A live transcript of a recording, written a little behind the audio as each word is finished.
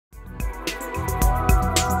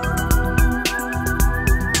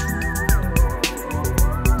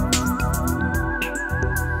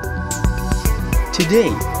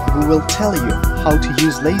Today, we will tell you how to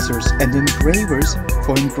use lasers and engravers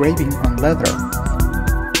for engraving on leather.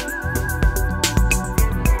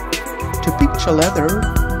 To picture leather,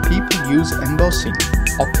 people use embossing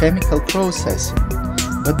or chemical processing,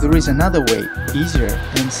 but there is another way, easier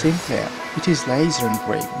and simpler. It is laser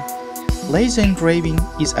engraving. Laser engraving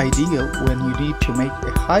is ideal when you need to make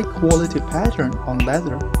a high-quality pattern on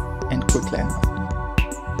leather and quickly enough.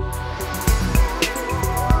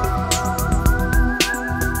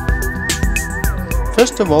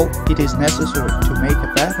 First of all, it is necessary to make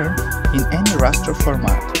a pattern in any raster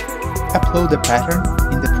format. Upload the pattern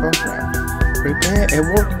in the program. Prepare a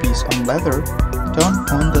workpiece on leather, turn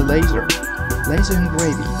on the laser. Laser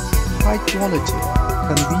engraving, high quality,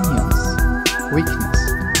 convenience, quickness.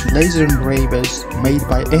 Laser engravers made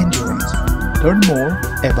by Endurance. Learn more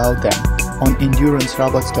about them on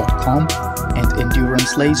endurancerobots.com and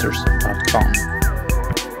endurancelasers.com.